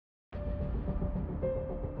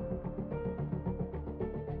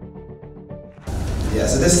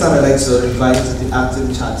So this time I'd like to invite the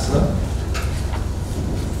acting Chancellor.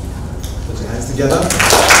 Put your hands together.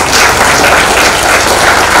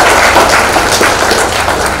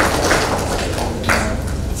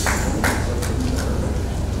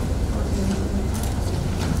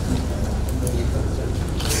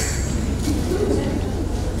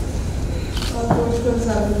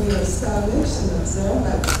 Established and observed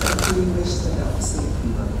that we wish to announce.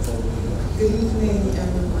 Good evening,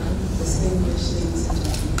 everyone, distinguished ladies and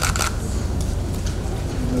gentlemen.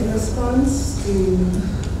 In response to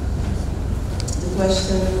the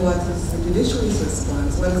question, what is the judiciary's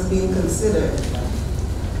response, what is being considered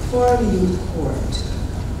for the youth court,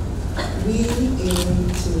 we aim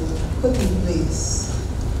to put in place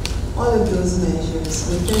all of those measures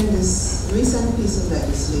within this recent piece of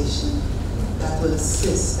legislation that will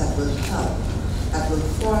assist, that will help, that will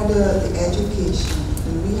further the education,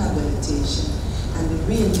 the rehabilitation, and the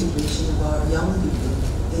reintegration of our young people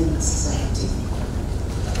in society.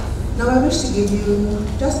 Now I wish to give you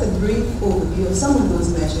just a brief overview of some of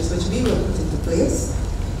those measures which we will put into place.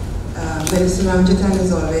 Minister Ramjitan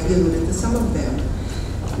has already alluded to some of them.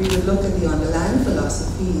 We will look at the underlying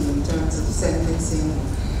philosophy in terms of sentencing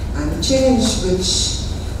and the change which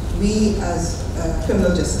we as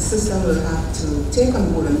criminal justice system will have to take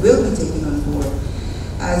on board and will be taking on board,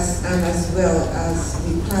 as well as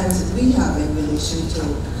the plans that we have in relation to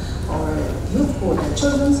our youth court and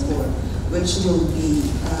children's court, which will be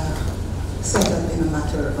set up in a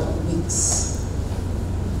matter of weeks.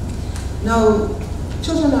 Now,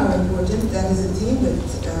 children are important. That is a theme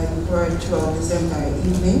that you've heard throughout this entire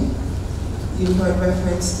evening. You've heard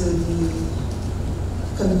reference to the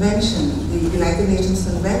Convention, the United Nations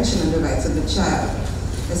Convention on the Rights of the Child,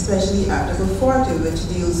 especially Article 40, which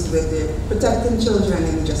deals with protecting children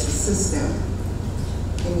in the justice system.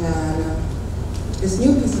 And this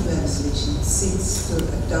new piece of legislation seeks to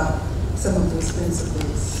adopt some of those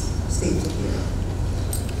principles stated here.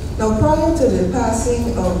 Now, prior to the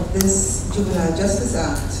passing of this Juvenile Justice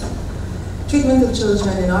Act, treatment of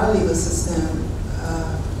children in our legal system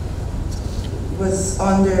was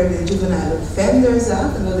under the Juvenile Offenders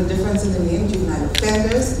Act. I know the difference in the name, Juvenile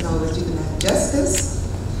Offenders, now the Juvenile Justice,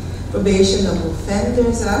 Probation of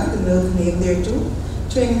Offenders Act, the name there too,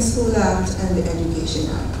 Training School Act, and the Education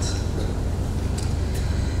Act.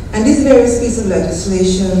 And these various pieces of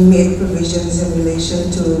legislation made provisions in relation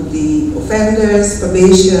to the offenders,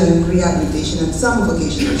 probation, rehabilitation, and some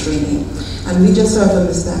vocational training. And we just heard from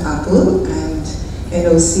Mr. Apple, and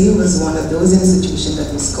NOC was one of those institutions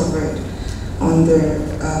that was covered under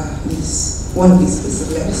one of these pieces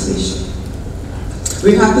of legislation.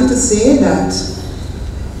 We're happy to say that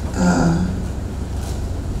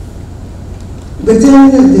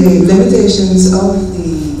within the limitations of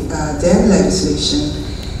the then legislation,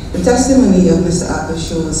 the testimony of Mr. Apple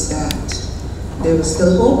shows that there was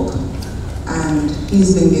still hope and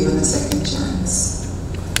he's been given a second chance.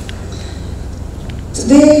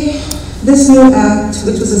 Today, this new act,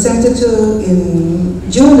 which was assented to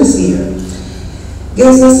in June this year,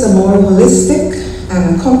 gives us a more holistic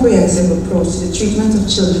and comprehensive approach to the treatment of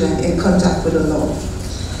children in contact with the law.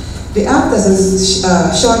 The Act, as its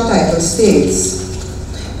short title states,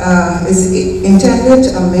 is intended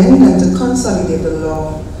to amend and to consolidate the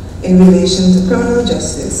law in relation to criminal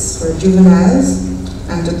justice for juveniles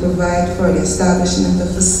and to provide for the establishment of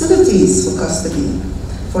facilities for custody,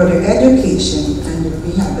 for their education and the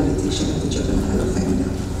rehabilitation of the juvenile offender.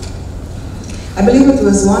 I believe it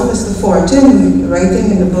was one Mr. Fortin,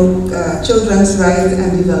 writing in the book Children's Rights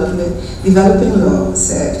and Developing Law,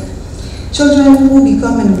 said, "Children who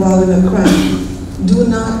become involved in a crime do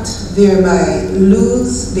not thereby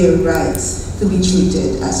lose their rights to be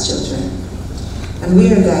treated as children." And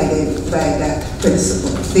we are guided by that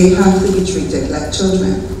principle. They have to be treated like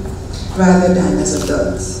children rather than as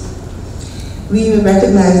adults. We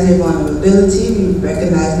recognize their vulnerability, we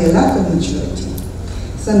recognize their lack of maturity.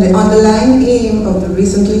 So the underlying aim of the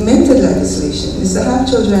recently minted legislation is to have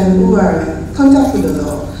children who are in contact with the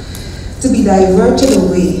law to be diverted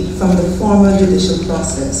away from the formal judicial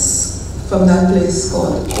process, from that place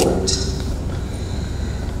called court.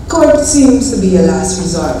 Court seems to be a last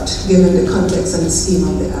resort, given the context and the scheme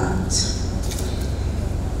of the Act.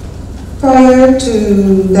 Prior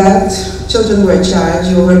to that, children were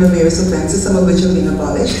charged over the various offenses, some of which have been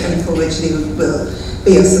abolished and for which they will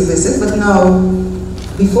pay us a visit. But now,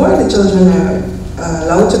 before the children are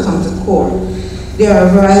allowed to come to court, there are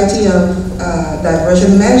a variety of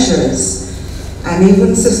diversion measures and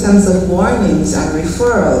even systems of warnings and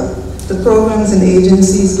referral to programs and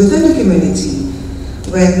agencies within the community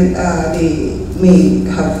when they may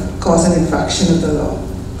have caused an infraction of the law.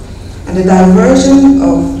 And the diversion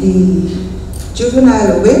of the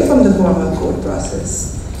juvenile away from the formal court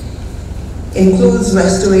process includes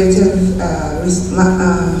restorative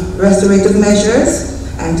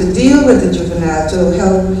measures and to deal with the juvenile to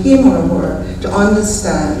help him or her to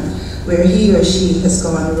understand where he or she has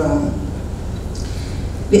gone wrong.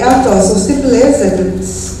 The Act also stipulates that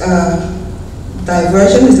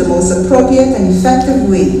diversion is the most appropriate and effective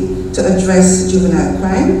way to address juvenile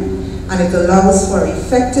crime, and it allows for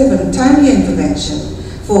effective and timely intervention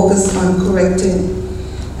focused on correcting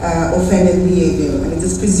offending behavior, and it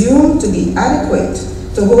is presumed to be adequate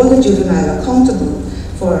to hold the juvenile accountable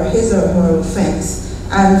for his or her offense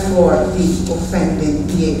and for the offending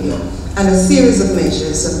behavior. And a series of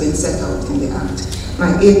measures have been set out in the Act.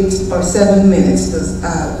 My 8 or 7 minutes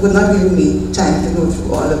would not give me time to go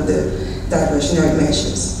through all of the diversionary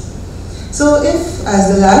measures. So if,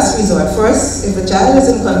 as the last resort, first, if a child is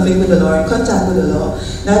in conflict with the law, in contact with the law,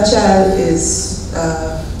 that child is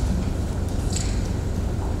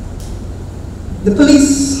the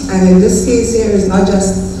police, and in this case here is not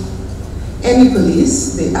just any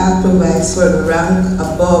police. The Act provides for the rank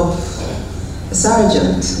above a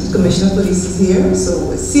sergeant. The Commissioner of Police is here,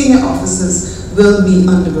 so senior officers will be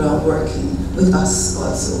on the ground working with us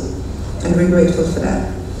also, and we're grateful for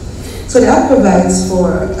that. So the Act provides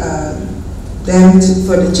for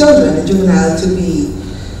for the children, the juvenile, to be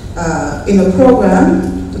in a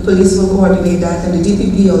program. The police will coordinate that, and the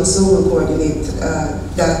DPP also will coordinate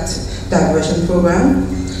that diversion program.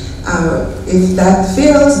 If that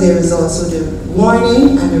fails, there is also the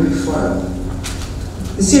warning and the referral.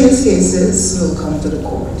 The serious cases will come to the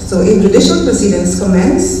court. So if judicial proceedings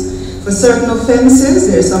commence for certain offenses,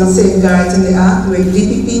 there are some safeguards in the Act where the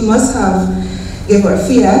DPP must give our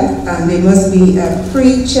fiat, and there must be a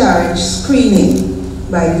pre-charge screening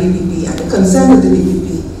by the DPP, and the consent of the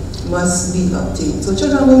DPP must be obtained. So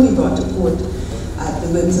children will be brought to court at the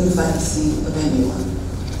whims and fancy of anyone.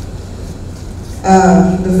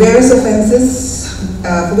 The various offenses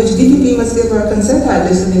for which DPP must give our consent are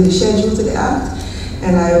listed in the schedule to the Act,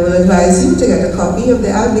 and I will advise you to get a copy of the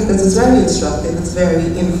Act because it's very instructive, it's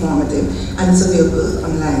very informative, and it's available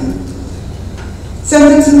online.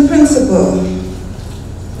 Sentencing principle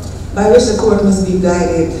by which the court must be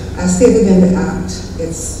guided, as stated in the Act,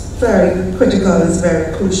 it's very critical, it's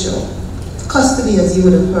very crucial. Custody, as you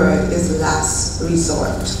would have heard, is last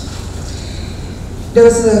resort. There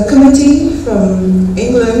was a committee from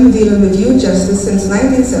England dealing with youth justice since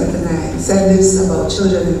 1979, said this about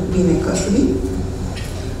children being in custody.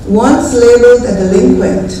 Once labeled a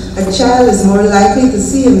delinquent, a child is more likely to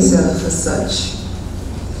see himself as such,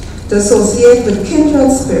 to associate with kindred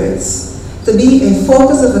spirits, to be a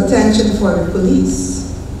focus of attention for the police,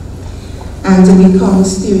 and to become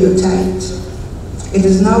stereotyped. It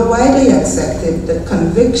is now widely accepted that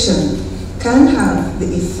conviction can have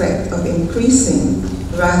the effect of increasing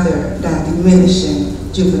rather than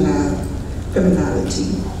diminishing juvenile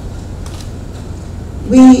criminality.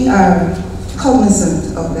 We are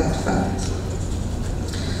cognizant of that fact.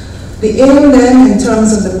 The aim then in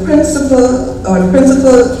terms of the principle, or the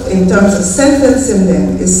principle in terms of sentencing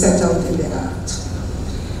then, is set out in the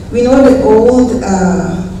Act. We know the old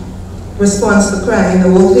response to crime, the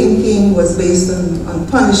old thinking was based on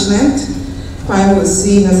punishment. Crime was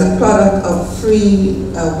seen as a product of free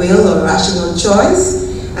will or rational choice,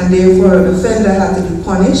 and therefore the offender had to be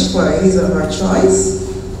punished for his or her choice.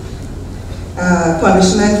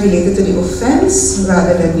 Punishment related to the offense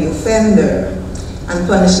rather than the offender, and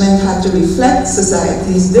punishment had to reflect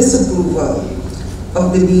society's disapproval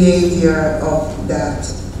of the behavior of that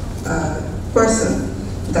person,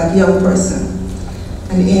 that young person.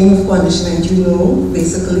 And the aim of punishment, you know,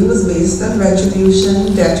 basically was based on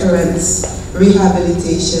retribution, deterrence,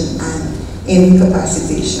 rehabilitation, and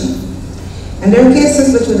incapacitation. And there are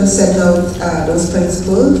cases which would have set out those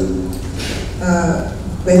principles.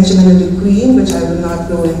 Benjamin and the Queen, which I will not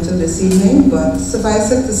go into this evening, but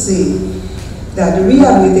suffice it to say that the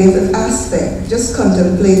rehabilitative aspect just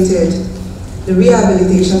contemplated the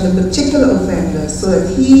rehabilitation of the particular offender so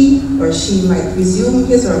that he or she might resume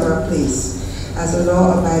his or her place as a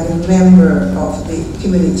law-abiding member of the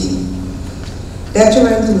community.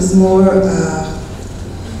 Deterrent was more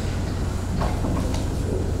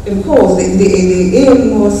imposed. The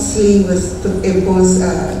aim mostly was to impose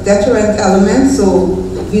deterrent elements, so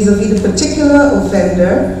vis-a-vis the particular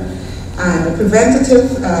offender, and a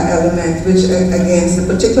preventative element which against the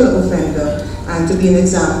particular offender, and to be an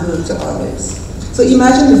example to others. So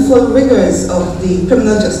imagine the full rigors of the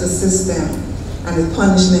criminal justice system and the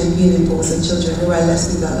punishment being imposed on children who are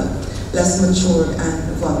less developed, less mature,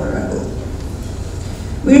 and vulnerable.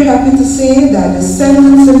 We're happy to say that the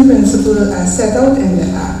sentencing principle as set out in the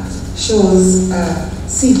Act shows a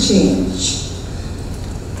sea change.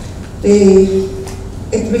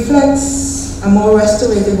 It reflects a more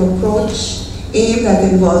restorative approach aimed at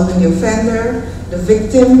involving the offender, the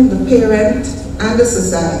victim, the parent, and the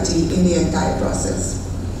society in the entire process.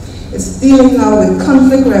 It's dealing now with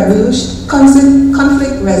conflict resolution,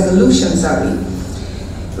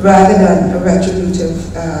 rather than a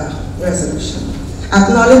retributive resolution.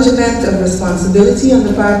 Acknowledgement of responsibility on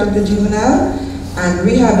the part of the juvenile, and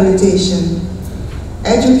rehabilitation,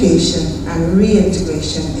 education, and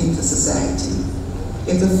reintegration into society.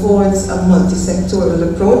 It affords a multi-sectoral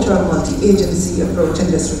approach or a multi-agency approach in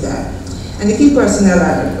this regard. And the key personnel,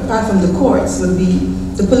 apart from the courts, would be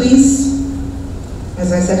the police,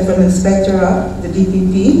 as I said, from Inspector of the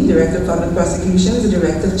DPP, Director of Public Prosecutions, the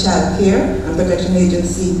Director of Child Care and Protection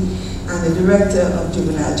Agency, and the Director of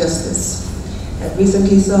Juvenile Justice. I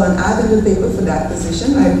recently saw an ad in the paper for that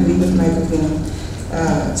position. I believe it might have been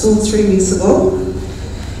 2 or 3 weeks ago.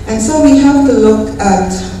 And so we have to look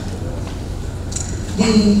at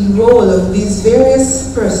the role of these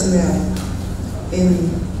various personnel in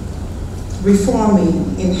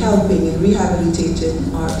reforming, in helping, in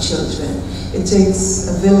rehabilitating our children. It takes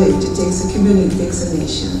a village, it takes a community, it takes a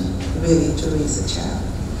nation, really, to raise a child.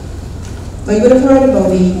 Now, you would have heard about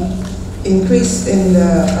the increase in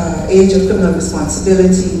the age of criminal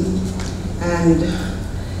responsibility and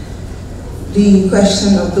the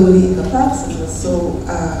question of duty incapacity was so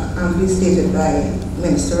amply stated by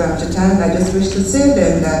Minister Ramchatan. I just wish to say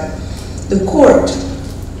then that the court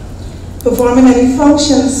performing any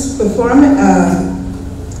functions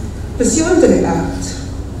pursuant to the Act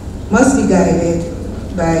must be guided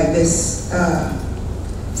by this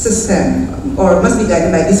system, or must be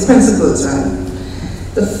guided by these principles, rather.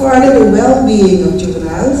 To further the well-being of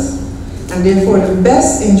juveniles, and therefore the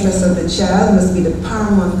best interest of the child must be the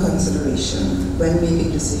paramount consideration when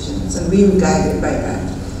making decisions, and we are guided by that.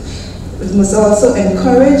 It must also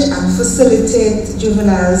encourage and facilitate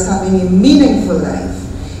juveniles having a meaningful life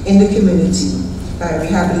in the community by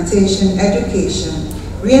rehabilitation, education,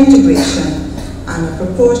 reintegration, and a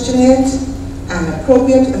proportionate and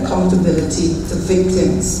appropriate accountability to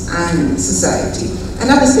victims and society. And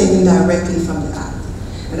that is taken directly from the Act,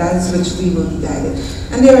 and that's which we will be guided.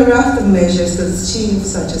 And there are a raft of measures to achieve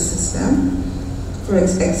such a system. For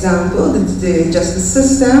example, the justice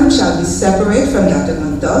system shall be separate from that of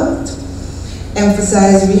an adult,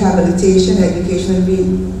 emphasize rehabilitation, education, and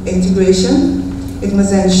reintegration. It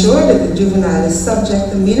must ensure that the juvenile is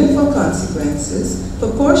subject to meaningful consequences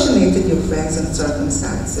proportionate to the offense and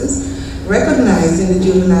circumstances, recognizing the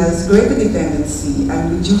juvenile's greater dependency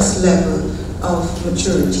and reduced level of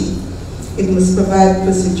maturity. It must provide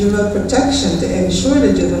procedural protection to ensure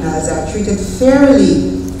the juveniles are treated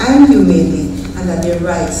fairly and humanely and that their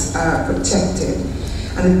rights are protected.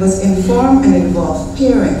 And it must inform and involve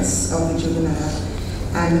parents of the juvenile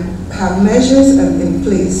and have measures in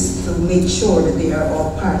place to make sure that they are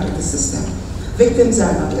all part of the system. Victims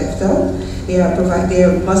are not left out. They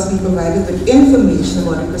must be provided with information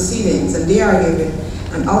about the proceedings, and they are given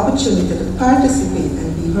an opportunity to participate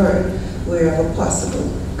and be heard wherever possible,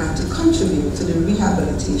 and to contribute to the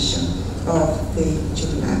rehabilitation of the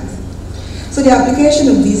juveniles. So the application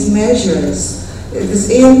of these measures is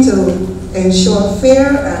aimed to ensure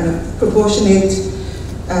fair and proportionate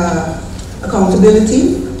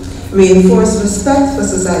accountability, reinforce respect for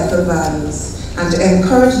societal values, and to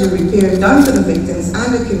encourage the repair done to the victims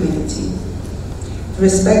and the community,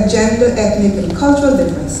 respect gender, ethnic, and cultural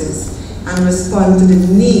differences, and respond to the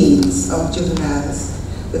needs of juveniles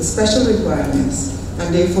with special requirements,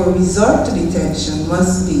 and therefore resort to detention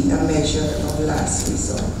must be a measure of last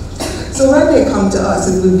resort. So when they come to us,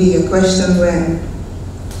 it will be a question when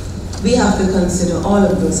we have to consider all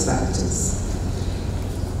of those factors.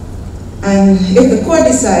 And if the court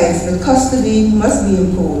decides that custody must be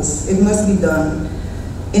imposed, it must be done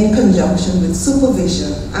in conjunction with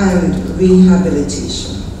supervision and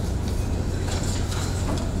rehabilitation.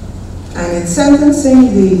 And in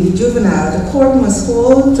sentencing the juvenile, the court must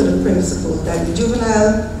hold to the principle that the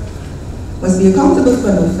juvenile must be accountable for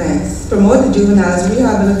an offense, promote the juvenile's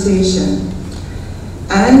rehabilitation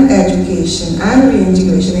and education and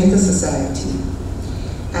reintegration into society,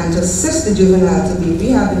 and to assist the juvenile to be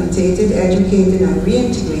rehabilitated, educated, and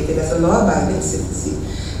reintegrated as a law-abiding citizen,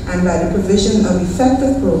 and by the provision of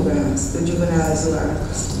effective programs to juveniles who are in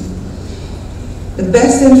custody. The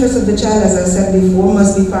best interest of the child, as I said before,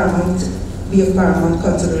 must be of paramount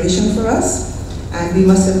consideration for us, and we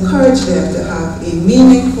must encourage them to have a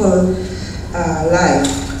meaningful life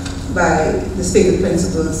by the stated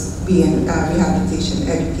principles being rehabilitation,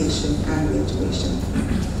 education, and reintegration.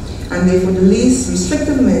 And therefore the least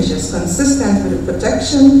restrictive measures consistent with the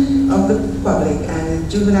protection of the public and the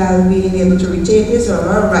juvenile being able to retain his or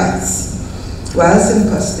her rights whilst in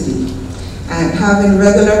custody, and having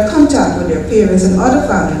regular contact with their parents and other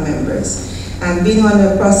family members, and being on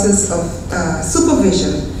a process of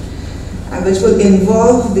supervision, which will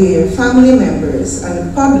involve their family members and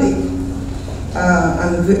the public,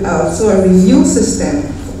 and also a review system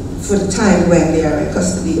for the time when they are in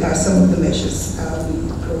custody are some of the measures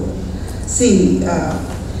we see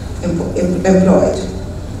employed.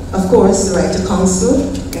 Of course, the right to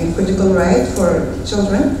counsel, a critical right for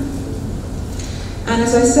children. And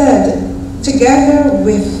as I said, together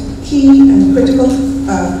with key and critical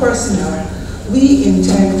personnel, we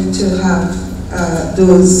intend to have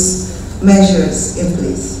those measures in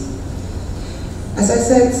place. As I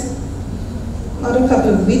said, another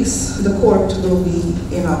couple of weeks, the court will be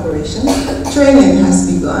in operation. Training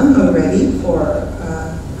has begun already for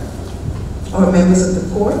our members of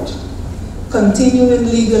the court. Continuing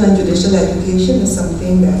legal and judicial education is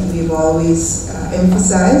something that we've always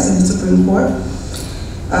emphasized in the Supreme Court.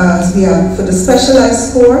 We have, for the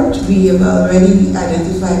specialized court, we have already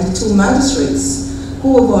identified 2 magistrates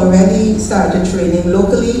who have already started training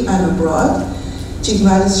locally and abroad. Chief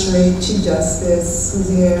Magistrate, Chief Justice, who's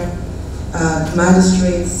here,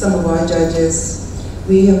 magistrates, some of our judges.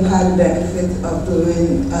 We have had the benefit of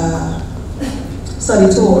doing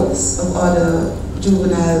study tours of other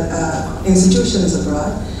juvenile institutions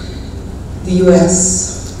abroad. The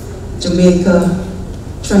US, Jamaica,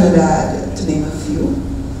 Trinidad, to name a few.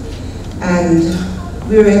 And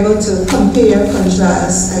we were able to compare,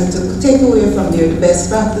 contrast, and to take away from there the best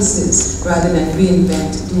practices rather than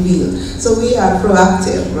reinvent the wheel. So we are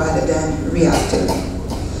proactive rather than reactive.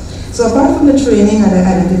 So apart from the training and the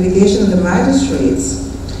identification of the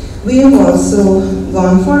magistrates, we have also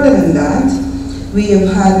gone further than that. We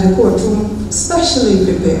have had the courtroom specially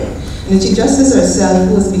prepared. And the Chief Justice herself,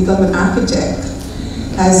 who has become an architect,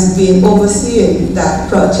 has been overseeing that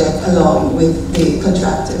project along with the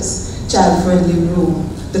contractors. Child-friendly room,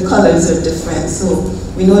 the colors are different, so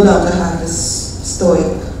we no longer have this stoic,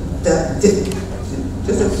 the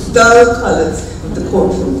dull colors of the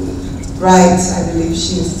courtroom. Bright, I believe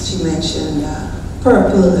she mentioned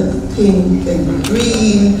purple and pink and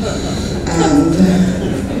green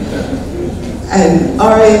and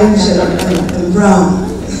orange and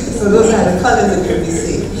brown. So those are the colors that can be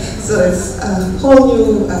seen. So it's a whole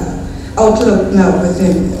new outlook now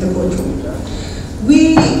within the courtroom.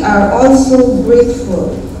 We are also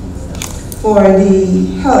grateful for the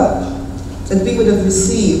help that we would have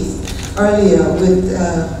received earlier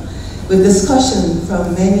with discussion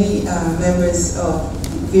from many members of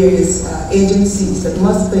various agencies that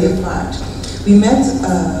must play a part. We met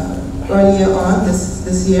earlier on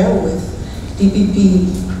this year with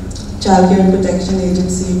DPP, Child Care and Protection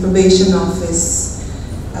Agency, Probation Office,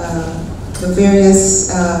 the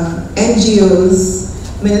various NGOs,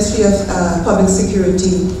 Ministry of Public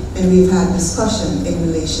Security, and we've had discussion in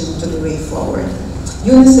relation to the way forward.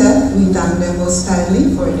 UNICEF, we thank them most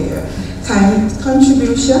kindly for their kind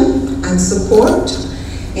contribution and support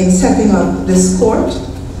in setting up this court,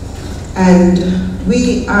 and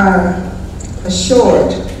we are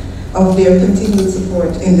assured of their continued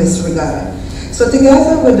support in this regard. So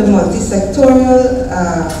together with the multi-sectorial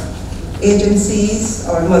agencies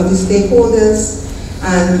or multi-stakeholders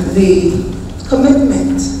and the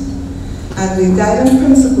commitment and the guiding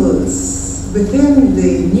principles within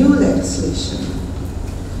the new legislation,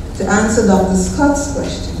 to answer Dr. Scott's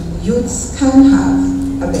question, youths can have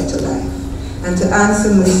a better life. And to answer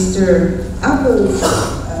Mr. Apple's,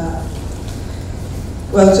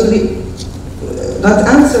 not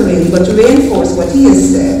answer really, but to reinforce what he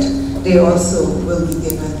has said, they also will be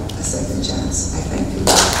given